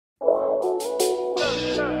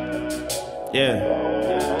Yeah.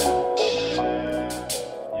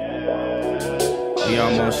 We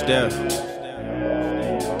almost there.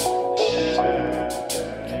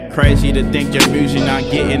 Crazy to think your music not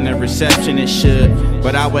getting the reception it should,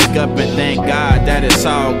 but I wake up and thank God that it's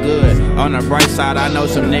all good. On the bright side, I know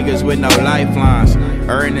some niggas with no lifelines.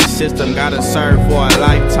 In the system, gotta serve for a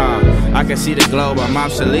lifetime. I can see the globe, I'm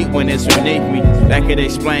obsolete when it's beneath me. That could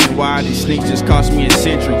explain why these sneaks just cost me a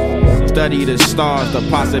century. Study the stars, the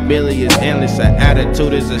possibility is endless. An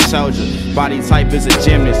attitude is a soldier, body type is a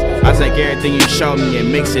gymnast. I take everything you show me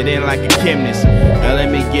and mix it in like a chemist. Now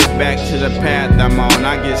let me get back to the path I'm on.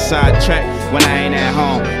 I get sidetracked when I ain't at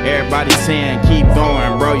home. Everybody saying keep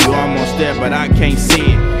going, bro, you almost there, but I can't see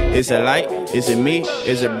it. Is it light? Is it me?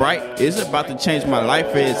 Is it bright? Is it about to change my life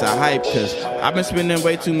or is it hype? Cause I've been spending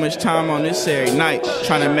way too much time on this every night,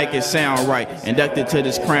 trying to make it sound right, inducted to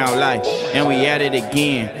this crown life. And we at it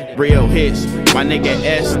again, real hits. My nigga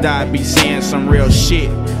Sdot be saying some real shit.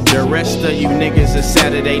 The rest of you niggas a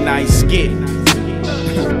Saturday night skit.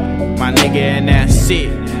 My nigga, and that's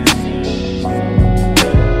it.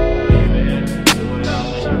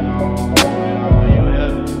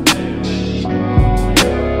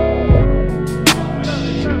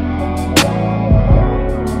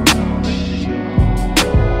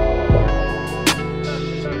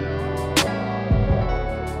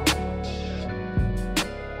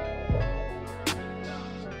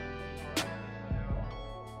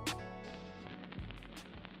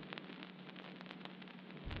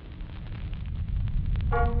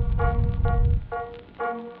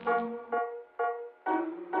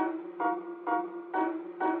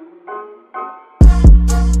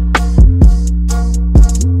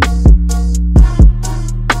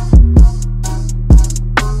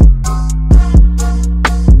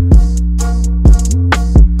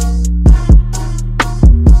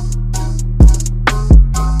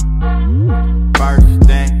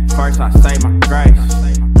 I say my grace,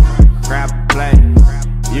 grab a plate.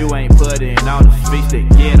 You ain't putting on the speech to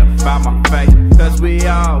get up out my face, cause we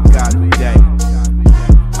all got a day.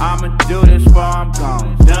 I'ma do this before I'm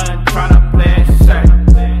gone, done tryna play it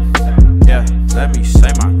safe. Yeah, let me say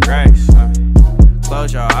my grace.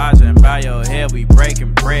 Close your eyes and bow your head, we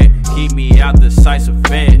breaking bread. Keep me out the sights of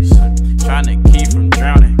feds, tryna keep from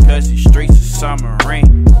drowning, cause these streets are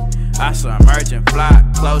submarine. I submerge and fly,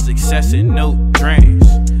 close excessive new dreams.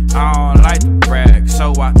 I don't like to brag,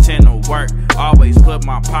 so I tend to work. Always put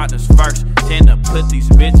my partners first, tend to put these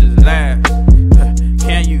bitches last.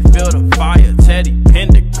 Can you feel the fire, Teddy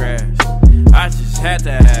Pendergrass? I just had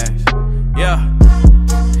to ask, yeah.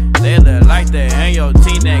 They look like they in your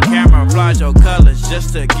team, that camouflage your colors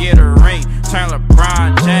just to get a ring. Turn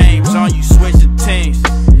LeBron James on you, switching teams.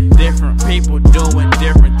 Different people doing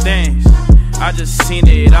different things. I just seen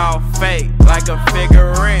it all fake, like a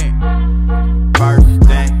figurine.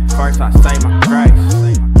 First I say my grace,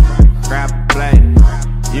 grab a plate.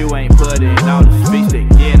 You ain't putting on the speech to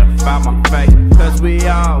get up out my face, cause we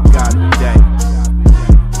all got a day.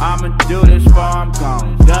 I'ma do this before I'm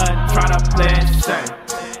gone, done tryna play it safe.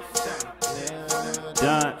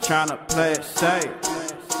 Done tryna play it safe.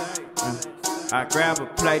 I grab a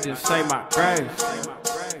plate and say my grace.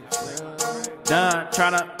 Done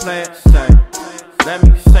tryna play it safe. Let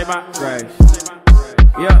me say my grace.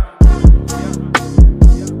 Yeah.